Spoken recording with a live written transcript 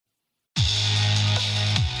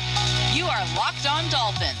are Locked On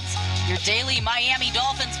Dolphins, your daily Miami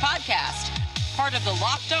Dolphins podcast, part of the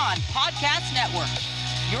Locked On Podcast Network,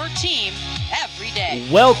 your team every day.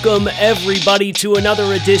 Welcome, everybody, to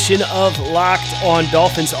another edition of Locked On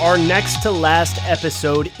Dolphins, our next to last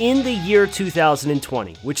episode in the year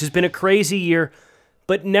 2020, which has been a crazy year,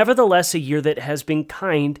 but nevertheless a year that has been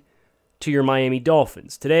kind to your Miami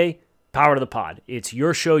Dolphins. Today, Power to the Pod. It's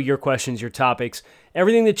your show, your questions, your topics,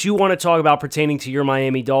 everything that you want to talk about pertaining to your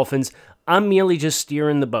Miami Dolphins. I'm merely just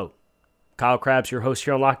steering the boat. Kyle Krabs, your host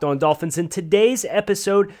here on Locked On Dolphins, and today's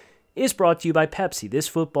episode is brought to you by Pepsi. This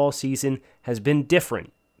football season has been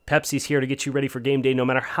different. Pepsi's here to get you ready for game day no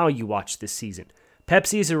matter how you watch this season.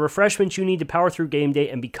 Pepsi is a refreshment you need to power through game day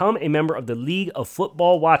and become a member of the League of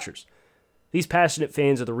Football Watchers. These passionate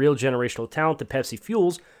fans are the real generational talent that Pepsi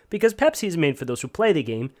fuels because Pepsi is made for those who play the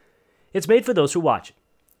game. It's made for those who watch it.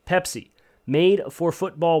 Pepsi, made for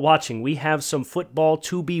football watching. We have some football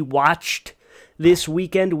to be watched this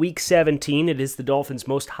weekend, Week 17. It is the Dolphins'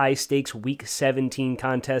 most high-stakes Week 17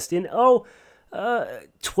 contest in,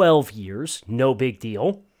 12 years. No big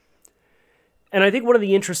deal. And I think one of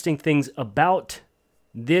the interesting things about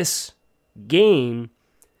this game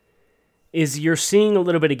is you're seeing a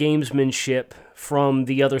little bit of gamesmanship from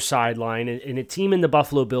the other sideline, and a team in the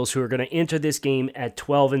Buffalo Bills who are going to enter this game at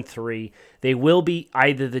 12-3. They will be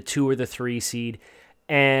either the 2 or the 3 seed,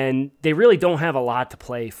 and they really don't have a lot to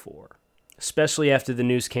play for, especially after the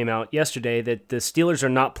news came out yesterday that the Steelers are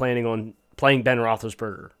not planning on playing Ben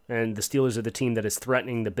Roethlisberger, and the Steelers are the team that is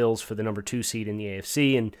threatening the Bills for the number 2 seed in the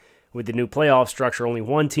AFC, and with the new playoff structure, only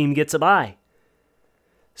one team gets a bye.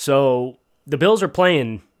 So the Bills are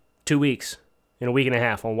playing 2 weeks in a week and a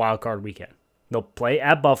half on Wild Card Weekend. They'll play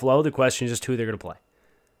at Buffalo. The question is just who they're going to play.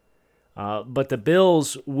 But the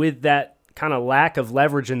Bills, with that kind of lack of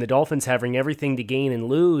leverage and the Dolphins having everything to gain and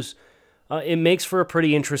lose, it makes for a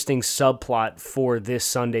pretty interesting subplot for this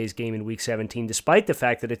Sunday's game in Week 17, despite the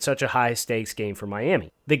fact that it's such a high-stakes game for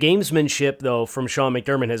Miami. The gamesmanship, though, from Sean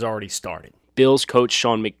McDermott has already started. Bills coach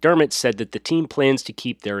Sean McDermott said that the team plans to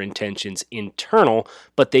keep their intentions internal,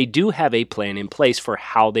 but they do have a plan in place for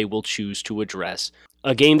how they will choose to address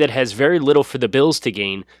a game that has very little for the Bills to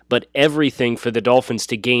gain, but everything for the Dolphins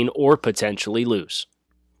to gain or potentially lose.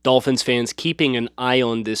 Dolphins fans keeping an eye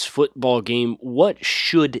on this football game, what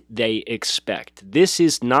should they expect? This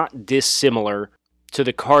is not dissimilar to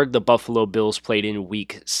the card the Buffalo Bills played in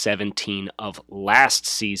Week 17 of last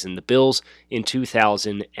season. The Bills in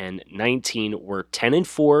 2019 were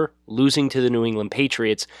 10-4, losing to the New England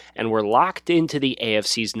Patriots, and were locked into the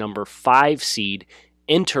AFC's number 5 seed,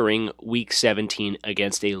 entering Week 17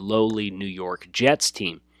 against a lowly New York Jets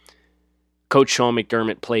team. Coach Sean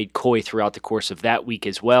McDermott played coy throughout the course of that week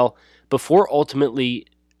as well, before ultimately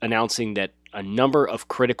announcing that a number of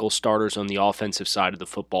critical starters on the offensive side of the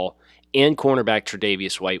football and cornerback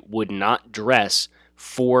Tre'Davious White would not dress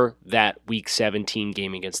for that Week 17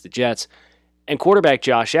 game against the Jets. And quarterback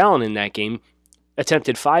Josh Allen in that game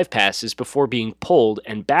attempted 5 passes before being pulled,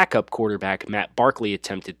 and backup quarterback Matt Barkley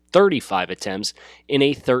attempted 35 attempts in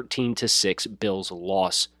a 13-6 Bills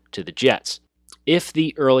loss to the Jets. If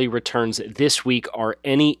the early returns this week are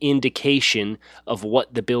any indication of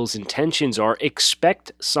what the Bills' intentions are,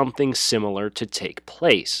 expect something similar to take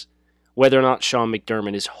place. Whether or not Sean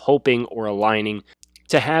McDermott is hoping or aligning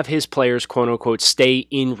to have his players, quote-unquote, stay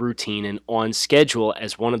in routine and on schedule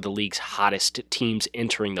as one of the league's hottest teams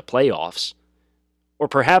entering the playoffs, or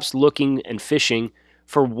perhaps looking and fishing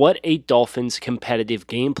for what a Dolphins competitive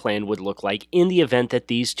game plan would look like in the event that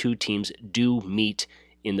these two teams do meet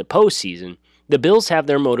in the postseason. The Bills have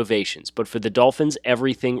their motivations, but for the Dolphins,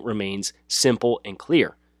 everything remains simple and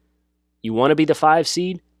clear. You want to be the 5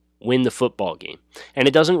 seed? Win the football game. And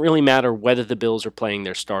it doesn't really matter whether the Bills are playing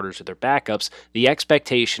their starters or their backups. The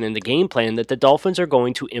expectation and the game plan that the Dolphins are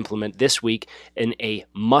going to implement this week in a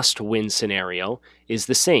must-win scenario is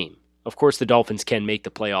the same. Of course, the Dolphins can make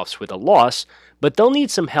the playoffs with a loss, but they'll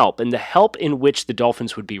need some help, and the help in which the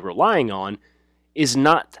Dolphins would be relying on is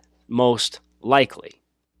not most likely.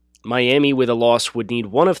 Miami, with a loss, would need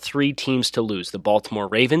one of 3 teams to lose: the Baltimore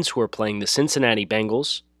Ravens, who are playing the Cincinnati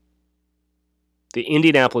Bengals, the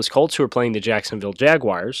Indianapolis Colts, who are playing the Jacksonville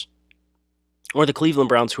Jaguars, or the Cleveland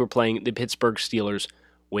Browns, who are playing the Pittsburgh Steelers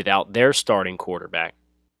without their starting quarterback.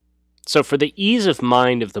 So for the ease of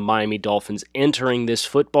mind of the Miami Dolphins entering this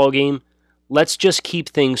football game, let's just keep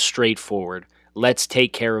things straightforward. Let's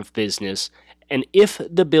take care of business. And if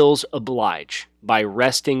the Bills oblige by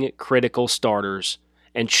resting critical starters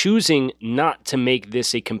and choosing not to make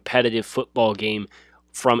this a competitive football game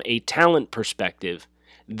from a talent perspective,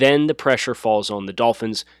 then the pressure falls on the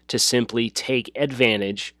Dolphins to simply take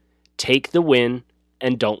advantage, take the win,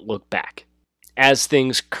 and don't look back. as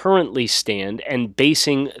things currently stand and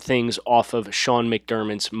basing things off of Sean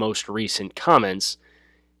McDermott's most recent comments,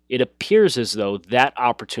 it appears as though that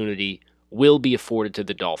opportunity will be afforded to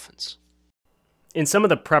the Dolphins. In some of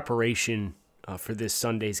the preparation for this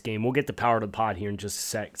Sunday's game, we'll get the power to the pod here in just a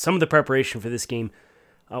sec. Some of the preparation for this game,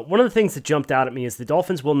 one of the things that jumped out at me is the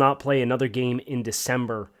Dolphins will not play another game in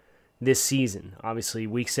December this season. Obviously,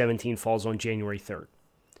 Week 17 falls on January 3rd.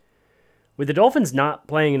 With the Dolphins not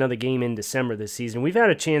playing another game in December this season, we've had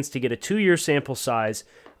a chance to get a 2-year sample size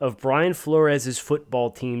of Brian Flores' football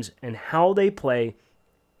teams and how they play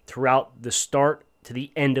throughout the start to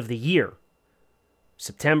the end of the year.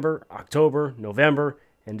 September, October, November,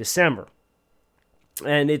 and December.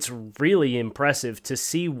 And it's really impressive to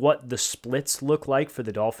see what the splits look like for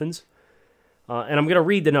the Dolphins. And I'm going to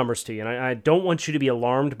read the numbers to you. And I don't want you to be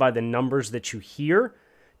alarmed by the numbers that you hear.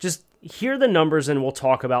 Just hear the numbers and we'll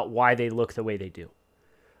talk about why they look the way they do.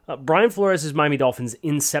 Brian Flores' Miami Dolphins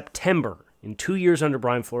in September, in 2 years under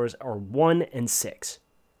Brian Flores, are 1-6.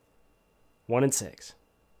 1-6.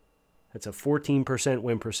 That's a 14%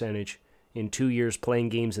 win percentage in 2 years playing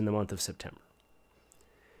games in the month of September.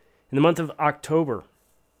 In the month of October,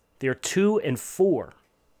 they are 2-4,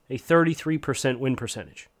 a 33% win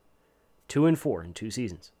percentage. 2-4 in 2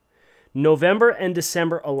 seasons. November and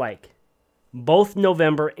December alike. Both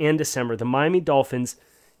November and December, the Miami Dolphins,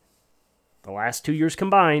 the last 2 years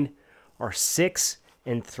combined, are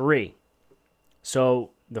 6-3.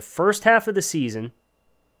 So the first half of the season,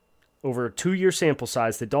 over a 2-year sample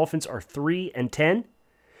size, the Dolphins are 3-10.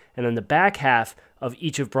 And then the back half of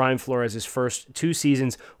each of Brian Flores' first 2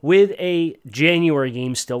 seasons, with a January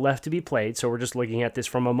game still left to be played, so we're just looking at this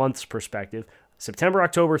from a month's perspective. September,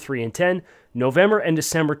 October, 3-10. November and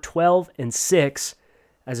December, 12-6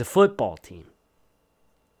 as a football team.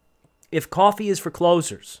 If coffee is for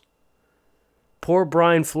closers, pour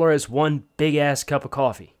Brian Flores one big-ass cup of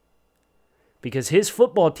coffee. Because his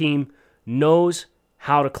football team knows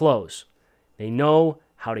how to close. They know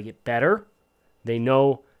how to get better. They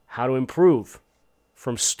know how to improve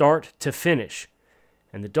from start to finish.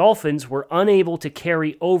 And the Dolphins were unable to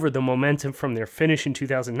carry over the momentum from their finish in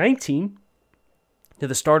 2019 to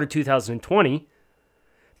the start of 2020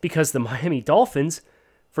 because the Miami Dolphins,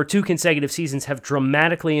 for 2 consecutive seasons, have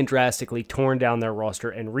dramatically and drastically torn down their roster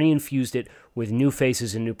and reinfused it with new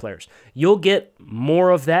faces and new players. You'll get more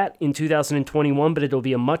of that in 2021, but it'll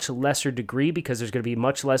be a much lesser degree because there's going to be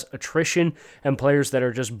much less attrition and players that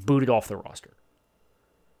are just booted off the roster.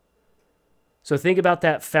 So think about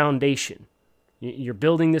that foundation. You're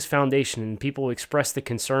building this foundation, and people expressed the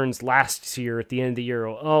concerns last year at the end of the year.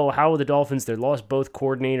 Oh, how are the Dolphins? They lost both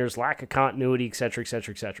coordinators, lack of continuity, etc.,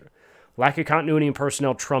 etc., etc. Lack of continuity and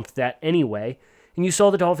personnel trumped that anyway, and you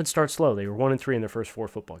saw the Dolphins start slow. They were 1-3 in their first 4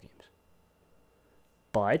 football games.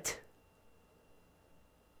 But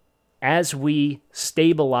as we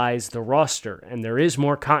stabilize the roster, and there is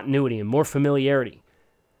more continuity and more familiarity,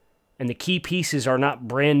 and the key pieces are not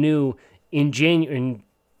brand new in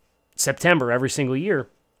September every single year,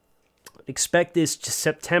 expect this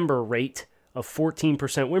September rate of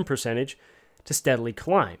 14% win percentage to steadily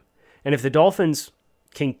climb. And if the Dolphins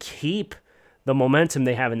can keep the momentum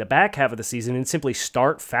they have in the back half of the season and simply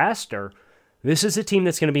start faster, this is a team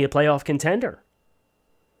that's going to be a playoff contender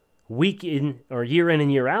week in or year in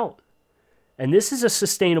and year out. And this is a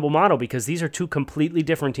sustainable model because these are 2 completely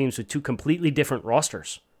different teams with 2 completely different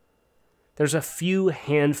rosters. There's a few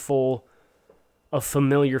handful of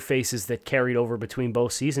familiar faces that carried over between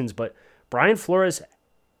both seasons, but Brian Flores,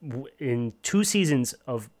 in 2 seasons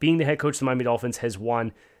of being the head coach of the Miami Dolphins, has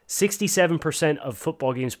won 67% of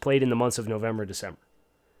football games played in the months of November and December.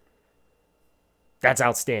 That's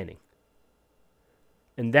outstanding.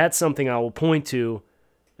 And that's something I will point to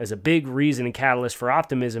as a big reason and catalyst for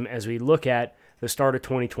optimism as we look at the start of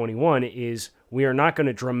 2021 is we are not going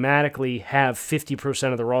to dramatically have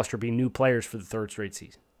 50% of the roster be new players for the 3rd straight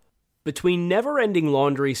season. Between never-ending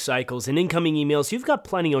laundry cycles and incoming emails, you've got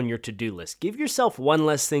plenty on your to-do list. Give yourself one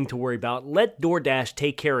less thing to worry about. Let DoorDash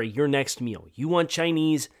take care of your next meal. You want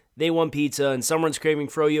Chinese, they want pizza, and someone's craving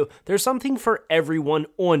froyo. There's something for everyone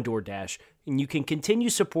on DoorDash, and you can continue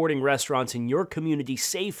supporting restaurants in your community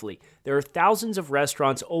safely. There are thousands of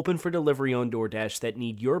restaurants open for delivery on DoorDash that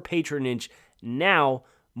need your patronage now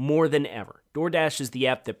more than ever. DoorDash is the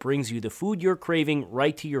app that brings you the food you're craving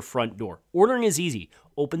right to your front door. Ordering is easy.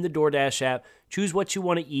 Open the DoorDash app, choose what you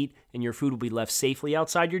want to eat, and your food will be left safely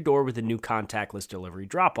outside your door with a new contactless delivery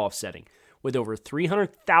drop-off setting. With over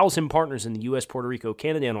 300,000 partners in the U.S., Puerto Rico,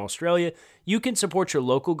 Canada, and Australia, you can support your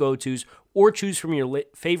local go-tos or choose from your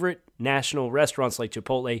favorite national restaurants like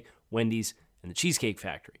Chipotle, Wendy's, and the Cheesecake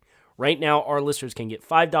Factory. Right now, our listeners can get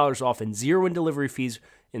 $5 off and zero in delivery fees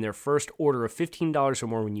in their first order of $15 or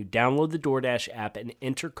more when you download the DoorDash app and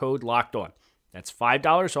enter code LOCKEDON. That's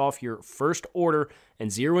 $5 off your first order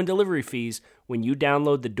and zero in delivery fees when you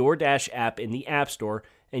download the DoorDash app in the App Store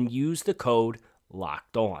and use the code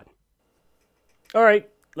LOCKEDON. All right,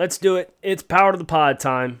 let's do it. It's Power to the Pod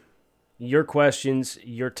time. Your questions,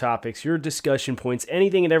 your topics, your discussion points,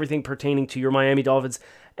 anything and everything pertaining to your Miami Dolphins,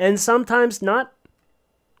 and sometimes not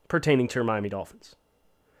pertaining to your Miami Dolphins.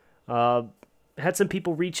 Had some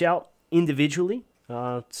people reach out individually,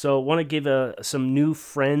 so want to give some new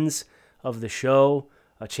friends of the show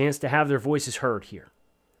a chance to have their voices heard here.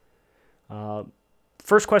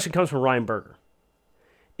 First question comes from Ryan Berger.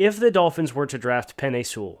 If the Dolphins were to draft Penei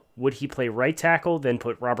Sewell, would he play right tackle, then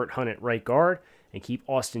put Robert Hunt at right guard, and keep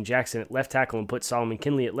Austin Jackson at left tackle and put Solomon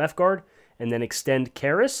Kinley at left guard, and then extend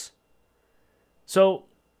Karras? So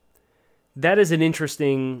that is an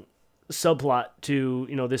interesting subplot to,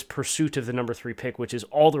 this pursuit of the number 3 pick, which is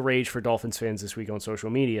all the rage for Dolphins fans this week on social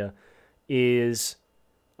media, is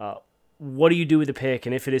what do you do with the pick?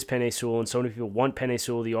 And if it is Penei Sewell, and so many people want Penei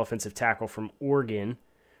Sewell, the offensive tackle from Oregon,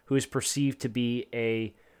 who is perceived to be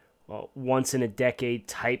a once-in-a-decade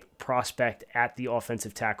type prospect at the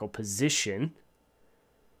offensive tackle position,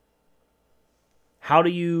 how do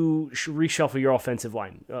you reshuffle your offensive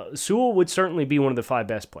line? Sewell would certainly be one of the 5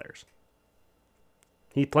 best players.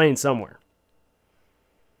 He's playing somewhere.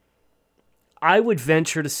 I would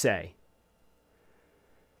venture to say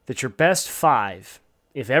that your best 5,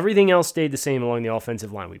 if everything else stayed the same along the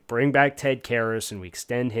offensive line, we bring back Ted Karras and we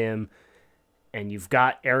extend him, and you've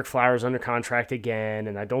got Eric Flowers under contract again,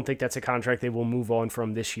 and I don't think that's a contract they will move on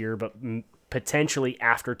from this year, but potentially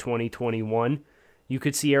after 2021, you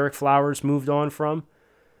could see Eric Flowers moved on from.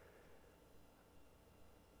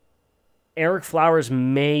 Eric Flowers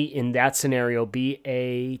may, in that scenario, be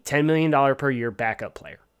a $10 million per year backup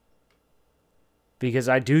player. Because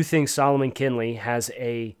I do think Solomon Kinley has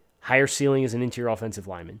a higher ceiling as an interior offensive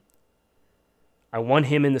lineman. I want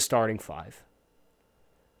him in the starting 5.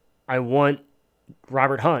 I want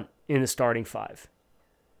Robert Hunt in the starting 5.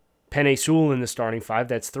 Penei Sewell in the starting 5,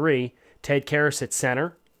 that's 3. Ted Karras at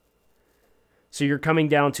center. So you're coming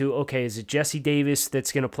down to, okay, is it Jesse Davis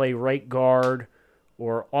that's going to play right guard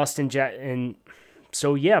or Austin and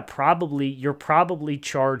so yeah, you're probably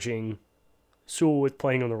charging Sewell with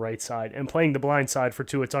playing on the right side and playing the blind side for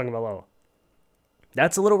Tua Tagovailoa.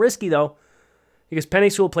 That's a little risky though, because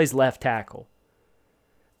Penei Sewell plays left tackle.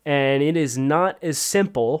 And it is not as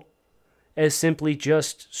simple as simply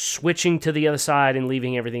just switching to the other side and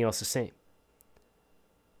leaving everything else the same.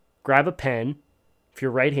 Grab a pen. If you're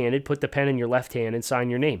right-handed, put the pen in your left hand and sign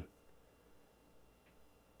your name.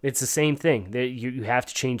 It's the same thing. You have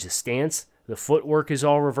to change the stance. The footwork is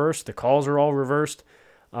all reversed. The calls are all reversed.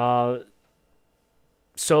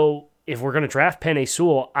 So if we're going to draft Penei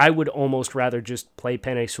Sewell, I would almost rather just play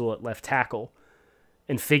Penei Sewell at left tackle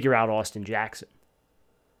and figure out Austin Jackson.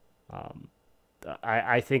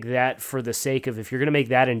 I think that for the sake of, if you're going to make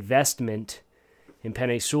that investment in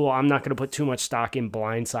Penei Sewell, I'm not going to put too much stock in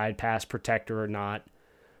blindside pass protector or not.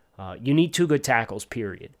 You need 2 good tackles,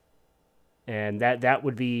 period. And that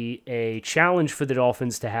would be a challenge for the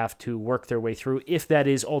Dolphins to have to work their way through if that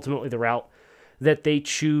is ultimately the route that they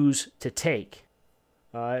choose to take.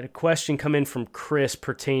 A question come in from Chris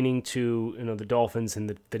pertaining to the Dolphins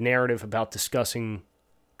and the narrative about discussing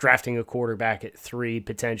drafting a quarterback at 3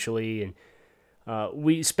 potentially. And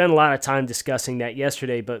we spent a lot of time discussing that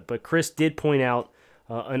yesterday, but Chris did point out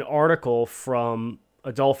an article from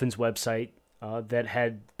a Dolphins website that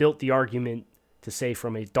had built the argument to say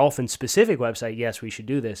from a Dolphins-specific website, yes, we should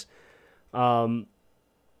do this. So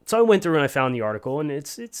I went through and I found the article, and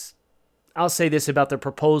it's I'll say this about the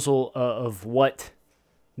proposal of what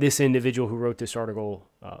this individual who wrote this article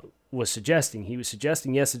was suggesting. He was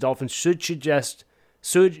suggesting, yes, the Dolphins should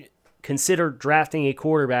consider drafting a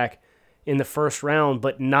quarterback in the first round,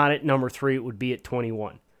 but not at number 3. It would be at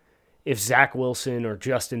 21. If Zach Wilson or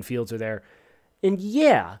Justin Fields are there. And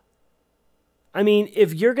yeah, I mean,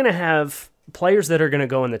 if you're going to have players that are going to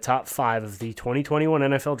go in the top 5 of the 2021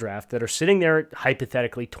 NFL draft that are sitting there at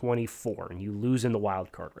hypothetically 24 and you lose in the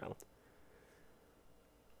wild card round.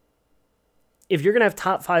 If you're going to have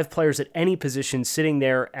top 5 players at any position sitting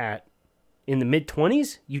there in the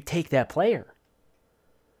mid-20s, you take that player.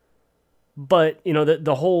 But,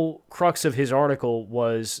 the whole crux of his article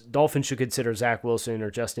was Dolphins should consider Zach Wilson or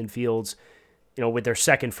Justin Fields, with their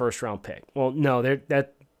second first-round pick. Well, no,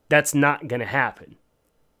 that's not going to happen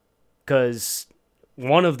because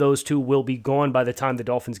one of those 2 will be gone by the time the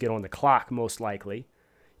Dolphins get on the clock, most likely,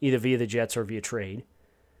 either via the Jets or via trade.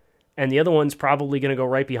 And the other one's probably going to go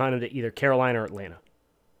right behind him to either Carolina or Atlanta.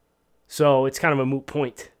 So it's kind of a moot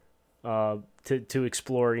point to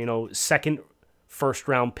explore, second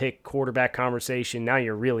first-round pick quarterback conversation. Now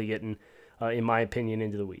you're really getting, in my opinion,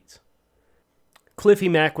 into the weeds. Cliffy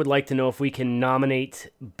Mack would like to know if we can nominate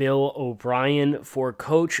Bill O'Brien for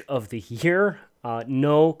Coach of the Year.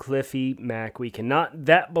 No, Cliffy Mack, we cannot.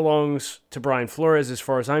 That belongs to Brian Flores as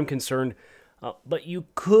far as I'm concerned. But you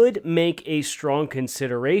could make a strong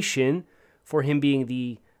consideration for him being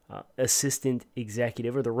the assistant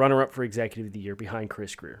executive or the runner-up for executive of the year behind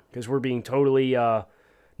Chris Grier. Because we're being totally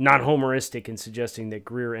non-homeristic in suggesting that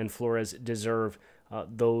Grier and Flores deserve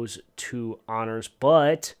those two honors.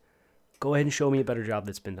 But go ahead and show me a better job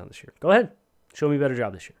that's been done this year. Go ahead. Show me a better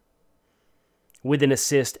job this year. With an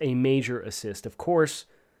assist, a major assist, of course,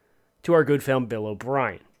 to our good friend Bill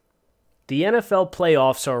O'Brien. The NFL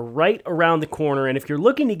playoffs are right around the corner, and if you're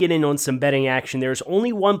looking to get in on some betting action, there's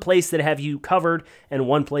only one place that have you covered and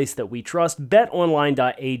one place that we trust,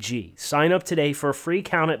 betonline.ag. Sign up today for a free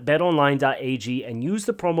account at betonline.ag and use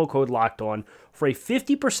the promo code LOCKEDON for a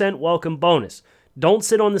 50% welcome bonus. Don't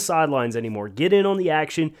sit on the sidelines anymore. Get in on the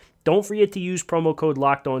action. Don't forget to use promo code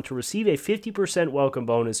LOCKEDON to receive a 50% welcome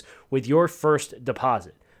bonus with your first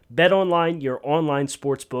deposit. BetOnline, your online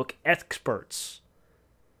sportsbook experts.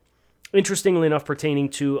 Interestingly enough, pertaining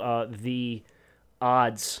to the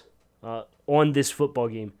odds on this football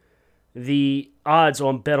game, the odds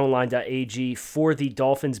on betonline.ag for the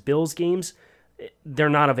Dolphins-Bills games, they're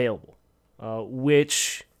not available,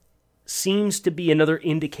 which seems to be another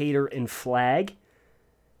indicator and flag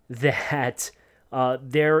that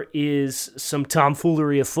there is some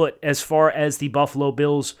tomfoolery afoot as far as the Buffalo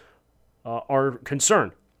Bills are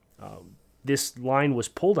concerned. This line was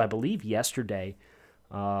pulled, I believe, yesterday,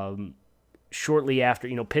 shortly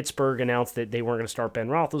after, Pittsburgh announced that they weren't going to start Ben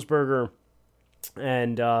Roethlisberger,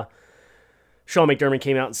 and Sean McDermott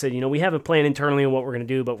came out and said, we have a plan internally on what we're going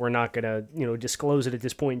to do, but we're not going to, disclose it at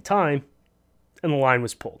this point in time, and the line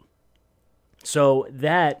was pulled. So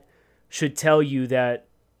that should tell you that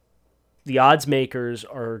the odds makers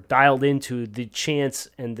are dialed into the chance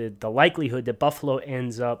and the likelihood that Buffalo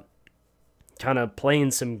ends up kind of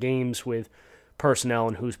playing some games with personnel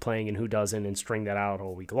and who's playing and who doesn't and string that out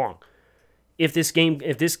all week long. If this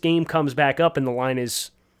game comes back up and the line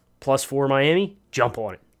is +4 Miami, jump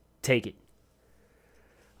on it. Take it.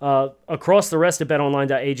 Across the rest of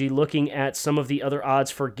betonline.ag, looking at some of the other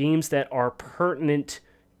odds for games that are pertinent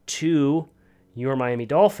to your Miami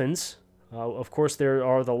Dolphins. Of course, there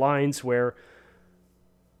are the lines where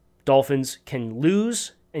Dolphins can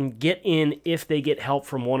lose and get in if they get help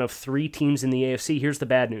from one of three teams in the AFC. Here's the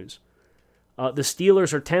bad news. The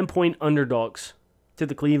Steelers are 10-point underdogs to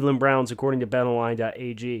the Cleveland Browns, according to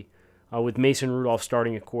betonline.ag, with Mason Rudolph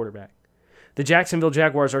starting at quarterback. The Jacksonville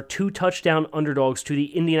Jaguars are 2-touchdown underdogs to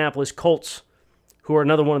the Indianapolis Colts, who are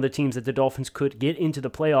another one of the teams that the Dolphins could get into the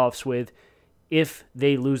playoffs with if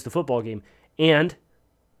they lose the football game. And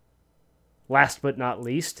last but not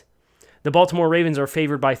least, the Baltimore Ravens are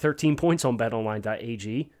favored by 13 points on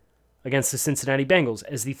betonline.ag against the Cincinnati Bengals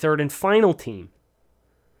as the third and final team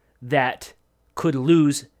that could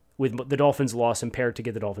lose with the Dolphins' loss impaired to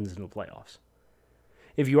get the Dolphins into the playoffs.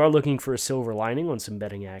 If you are looking for a silver lining on some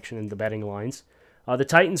betting action and the betting lines, the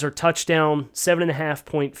Titans are touchdown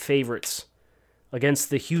 7.5-point favorites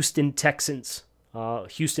against the Houston Texans.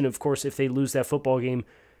 Houston, of course, if they lose that football game,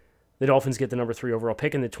 the Dolphins get the number 3 overall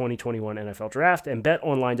pick in the 2021 NFL Draft, and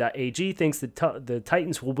betonline.ag thinks that the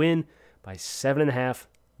Titans will win by 7.5,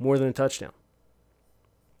 more than a touchdown.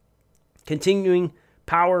 Continuing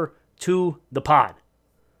power to the pod.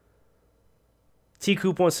 T.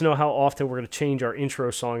 Coop wants to know how often we're going to change our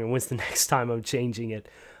intro song and when's the next time I'm changing it.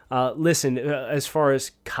 Listen, as far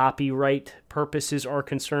as copyright purposes are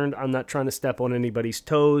concerned, I'm not trying to step on anybody's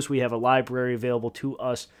toes. We have a library available to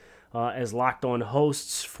us as Locked On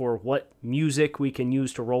hosts for what music we can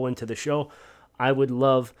use to roll into the show. I would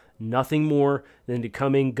love nothing more than to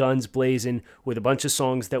come in guns blazing with a bunch of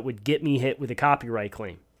songs that would get me hit with a copyright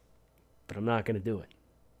claim. But I'm not going to do it.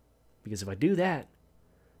 Because if I do that,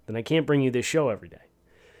 then I can't bring you this show every day.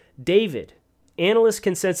 David, analyst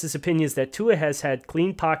consensus opinions that Tua has had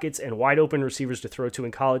clean pockets and wide open receivers to throw to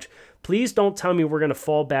in college. Please don't tell me we're going to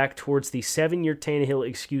fall back towards the 7-year Tannehill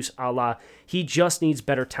excuse a la, he just needs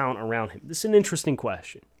better talent around him. This is an interesting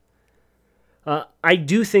question. I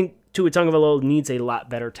do think Tua Tagovailoa needs a lot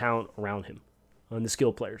better talent around him on the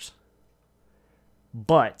skill players.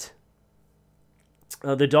 But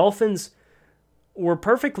the Dolphins were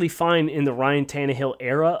perfectly fine in the Ryan Tannehill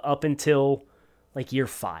era up until like year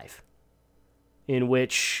 5, in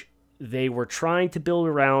which they were trying to build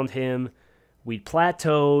around him, we'd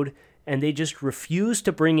plateaued, and they just refused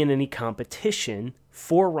to bring in any competition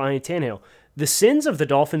for Ryan Tannehill. The sins of the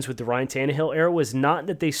Dolphins with the Ryan Tannehill era was not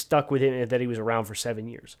that they stuck with him and that he was around for 7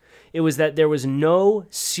 years. It was that there was no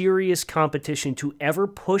serious competition to ever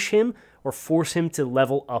push him or force him to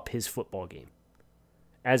level up his football game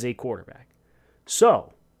as a quarterback.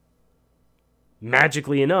 So,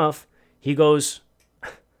 magically enough, he goes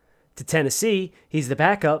to Tennessee. He's the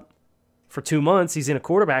backup for 2 months. He's in a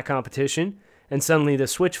quarterback competition, and suddenly the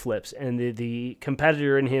switch flips, and the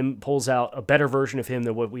competitor in him pulls out a better version of him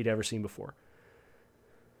than what we'd ever seen before.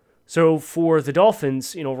 So for the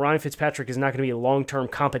Dolphins, Ryan Fitzpatrick is not going to be a long-term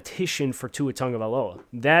competition for Tua Tagovailoa.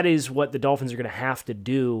 That is what the Dolphins are going to have to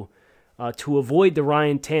do to avoid the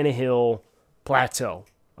Ryan Tannehill plateau.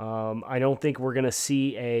 I don't think we're going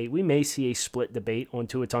to we may see a split debate on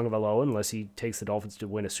Tua Tagovailoa unless he takes the Dolphins to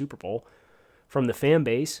win a Super Bowl from the fan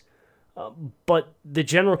base. But the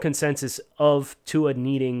general consensus of Tua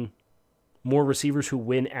needing more receivers who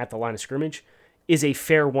win at the line of scrimmage is a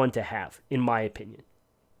fair one to have, in my opinion.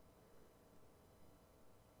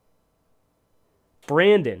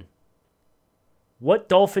 Brandon, what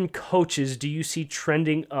Dolphin coaches do you see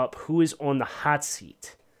trending up? Who is on the hot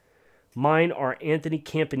seat? Mine are Anthony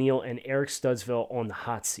Campanile and Eric Studesville on the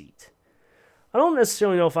hot seat. I don't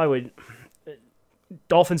necessarily know if I would...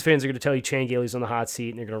 Dolphins fans are going to tell you Chan Gailey's on the hot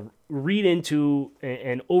seat, and they're going to read into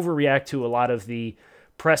and overreact to a lot of the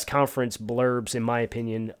press conference blurbs, in my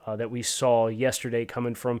opinion, that we saw yesterday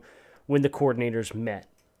coming from when the coordinators met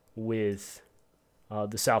with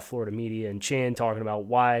the South Florida media, and Chan talking about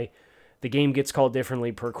why the game gets called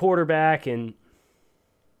differently per quarterback, and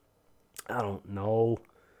I don't know.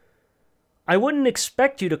 I wouldn't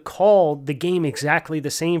expect you to call the game exactly the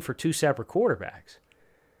same for two separate quarterbacks.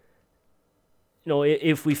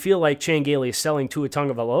 If we feel like Chan Gailey is selling Tua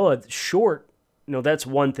Tagovailoa short, that's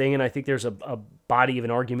one thing, and I think there's a body of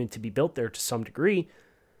an argument to be built there to some degree.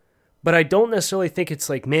 But I don't necessarily think it's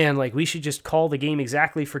we should just call the game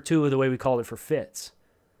exactly for Tua the way we called it for Fitz.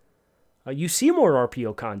 You see more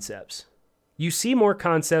RPO concepts. You see more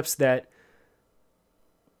concepts that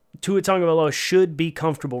Tua Tagovailoa should be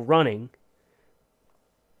comfortable running.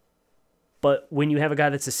 But when you have a guy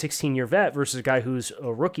that's a 16-year vet versus a guy who's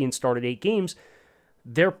a rookie and started 8 games,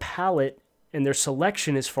 their palette and their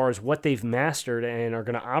selection as far as what they've mastered and are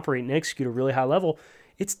going to operate and execute at a really high level,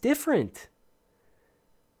 it's different.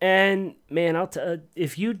 And, man,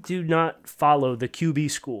 if you do not follow the QB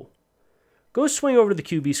school, go swing over to the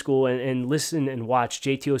QB school and listen and watch.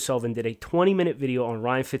 JT O'Sullivan did a 20-minute video on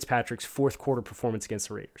Ryan Fitzpatrick's fourth quarter performance against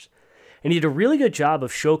the Raiders. And he did a really good job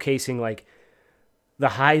of showcasing, the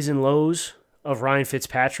highs and lows of Ryan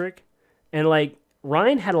Fitzpatrick. And,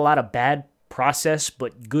 Ryan had a lot of bad process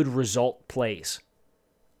but good result plays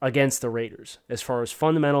against the Raiders as far as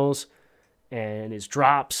fundamentals and his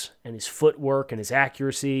drops and his footwork and his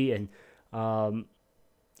accuracy and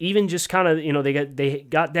even just kind of, they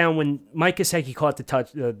got down when Mike Gesicki caught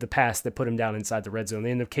the pass that put him down inside the red zone.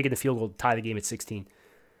 They ended up kicking the field goal to tie the game at 16.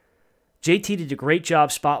 JT did a great job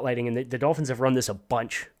spotlighting, and the Dolphins have run this a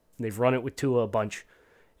bunch. They've run it with Tua a bunch.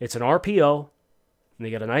 It's an RPO, and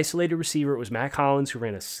they got an isolated receiver. It was Mac Hollins who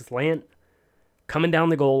ran a slant coming down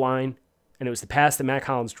the goal line, and it was the pass that Mac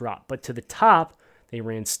Hollins dropped. But to the top, they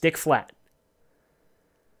ran stick flat.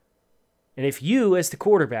 And if you, as the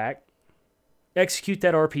quarterback, execute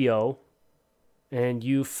that RPO, and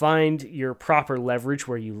you find your proper leverage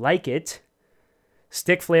where you like it,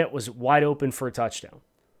 stick flat was wide open for a touchdown.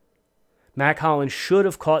 Mac Hollins should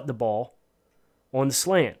have caught the ball on the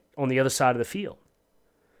slant on the other side of the field.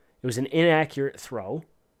 It was an inaccurate throw,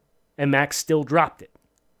 and Mac still dropped it.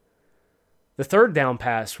 The third down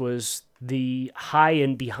pass was the high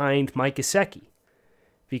and behind Mike Gesicki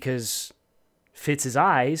because Fitz's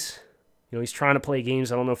eyes, he's trying to play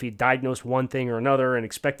games. I don't know if he diagnosed one thing or another and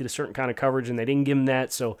expected a certain kind of coverage, and they didn't give him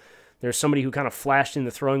that. So there's somebody who kind of flashed in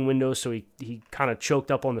the throwing window, so he kind of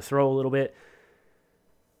choked up on the throw a little bit.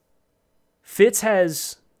 Fitz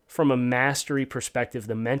has, from a mastery perspective,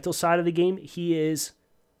 the mental side of the game, he is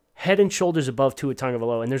head and shoulders above Tua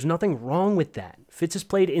Tagovailoa, and there's nothing wrong with that. Fitz has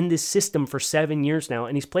played in this system for 7 years now,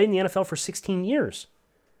 and he's played in the NFL for 16 years.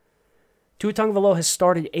 Tua Tagovailoa has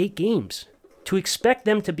started 8 games. To expect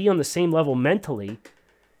them to be on the same level mentally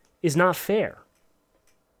is not fair.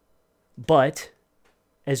 But,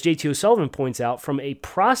 as JT O'Sullivan points out, from a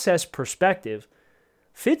process perspective,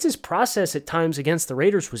 Fitz's process at times against the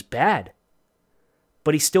Raiders was bad,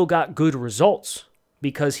 but he still got good results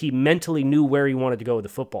because he mentally knew where he wanted to go with the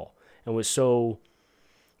football and was so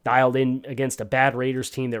dialed in against a bad Raiders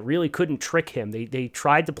team that really couldn't trick him. They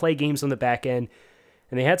tried to play games on the back end,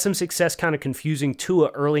 And they had some success kind of confusing Tua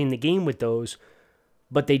early in the game with those,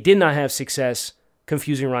 but they did not have success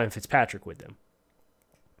confusing Ryan Fitzpatrick with them.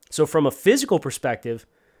 So from a physical perspective,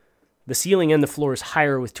 the ceiling and the floor is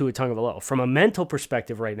higher with Tua Tagovailoa. From a mental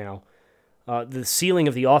perspective right now, the ceiling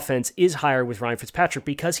of the offense is higher with Ryan Fitzpatrick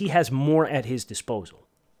because he has more at his disposal.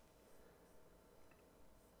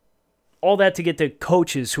 All that to get the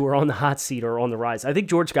coaches who are on the hot seat or on the rise. I think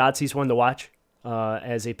George Godsey's one to watch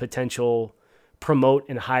as a potential promote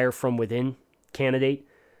and hire from within candidate.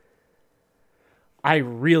 I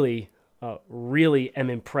really am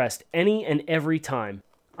impressed. Any and every time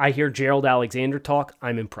I hear Gerald Alexander talk,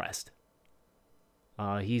 I'm impressed.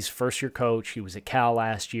 He's first-year coach. He was at Cal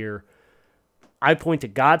last year. I point to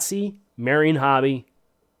Godsey, Marion Hobby,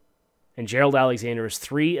 and Gerald Alexander as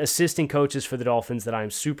 3 assistant coaches for the Dolphins that I'm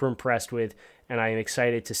super impressed with, and I am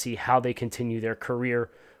excited to see how they continue their career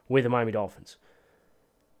with the Miami Dolphins.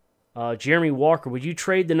 Jeremy Walker, would you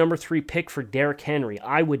trade the number 3 pick for Derrick Henry?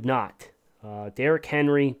 I would not. Derrick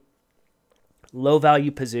Henry,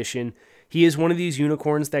 low-value position. He is one of these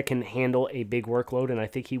unicorns that can handle a big workload, and I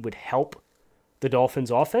think he would help the Dolphins'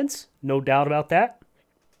 offense. No doubt about that.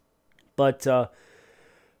 But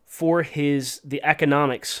for the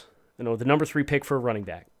economics, the number 3 pick for a running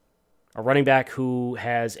back who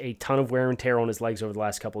has a ton of wear and tear on his legs over the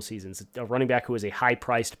last couple of seasons, a running back who is a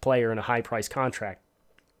high-priced player and a high-priced contract.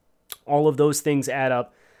 All of those things add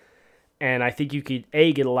up, and I think you could,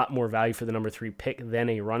 A, get a lot more value for the number 3 pick than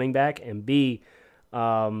a running back, and B,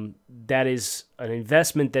 that is an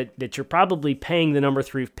investment that you're probably paying the number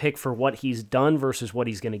 3 pick for what he's done versus what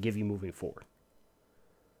he's going to give you moving forward.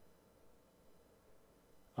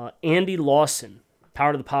 Andy Lawson,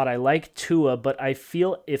 power to the pod. I like Tua, but I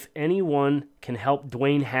feel if anyone can help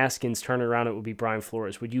Dwayne Haskins turn it around, it would be Brian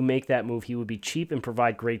Flores. Would you make that move? He would be cheap and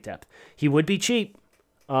provide great depth. He would be cheap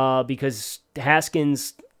because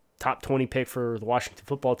Haskins, top 20 pick for the Washington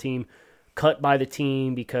football team, cut by the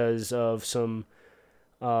team because of some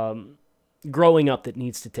growing up that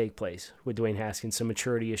needs to take place with Dwayne Haskins, some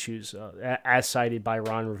maturity issues, as cited by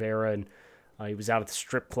Ron Rivera, and he was out at the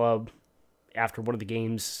strip club after one of the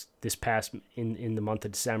games this past in the month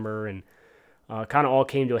of December, and kind of all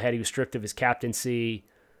came to a head. He was stripped of his captaincy.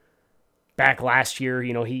 Back last year,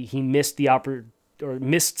 he missed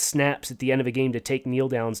missed snaps at the end of a game to take kneel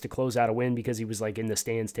downs to close out a win because he was in the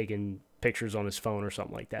stands taking pictures on his phone or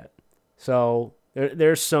something like that. So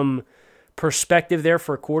there's some perspective there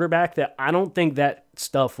for a quarterback that I don't think that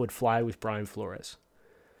stuff would fly with Brian Flores.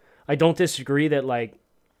 I don't disagree that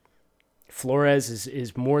Flores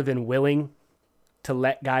is more than willing to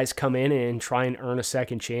let guys come in and try and earn a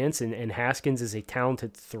second chance, and Haskins is a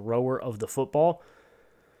talented thrower of the football.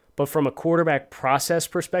 But from a quarterback process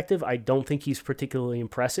perspective, I don't think he's particularly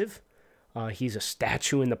impressive. He's a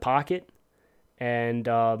statue in the pocket, and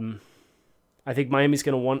I think Miami's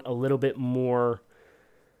going to want a little bit more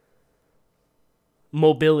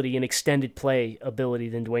mobility and extended play ability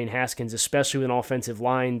than Dwayne Haskins, especially with an offensive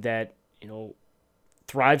line that,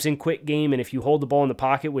 thrives in quick game, and if you hold the ball in the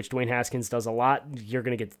pocket, which Dwayne Haskins does a lot, you're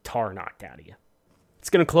going to get the tar knocked out of you. It's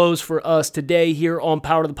going to close for us today here on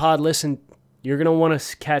Power to the Pod. Listen, you're going to want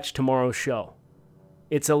to catch tomorrow's show.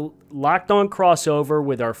 It's a Locked On crossover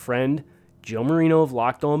with our friend Joe Marino of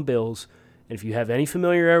Locked On Bills, and if you have any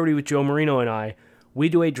familiarity with Joe Marino and I, we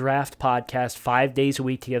do a draft podcast 5 days a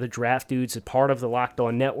week together, Draft Dudes, as part of the Locked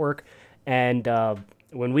On Network, and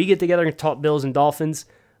when we get together and talk Bills and Dolphins,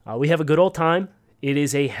 we have a good old time. It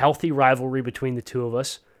is a healthy rivalry between the two of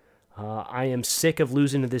us. I am sick of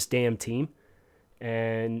losing to this damn team,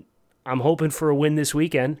 and I'm hoping for a win this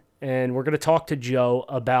weekend. And we're going to talk to Joe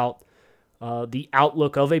about the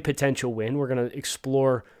outlook of a potential win. We're going to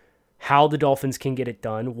explore how the Dolphins can get it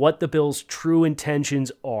done, what the Bills' true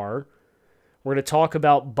intentions are. We're going to talk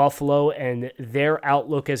about Buffalo and their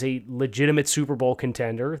outlook as a legitimate Super Bowl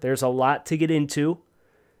contender. There's a lot to get into,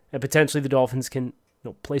 and potentially the Dolphins can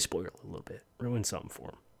play spoiler a little bit, ruin something for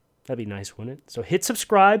them. That'd be nice, wouldn't it? So hit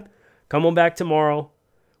subscribe. Come on back tomorrow.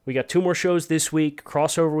 We got 2 more shows this week,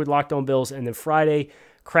 crossover with Locked On Bills, and then Friday,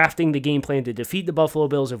 crafting the game plan to defeat the Buffalo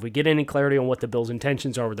Bills. If we get any clarity on what the Bills'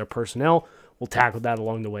 intentions are with their personnel, we'll tackle that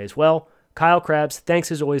along the way as well. Kyle Krabs,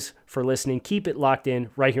 thanks as always for listening. Keep it locked in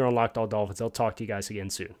right here on Locked On Dolphins. I'll talk to you guys again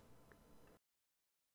soon.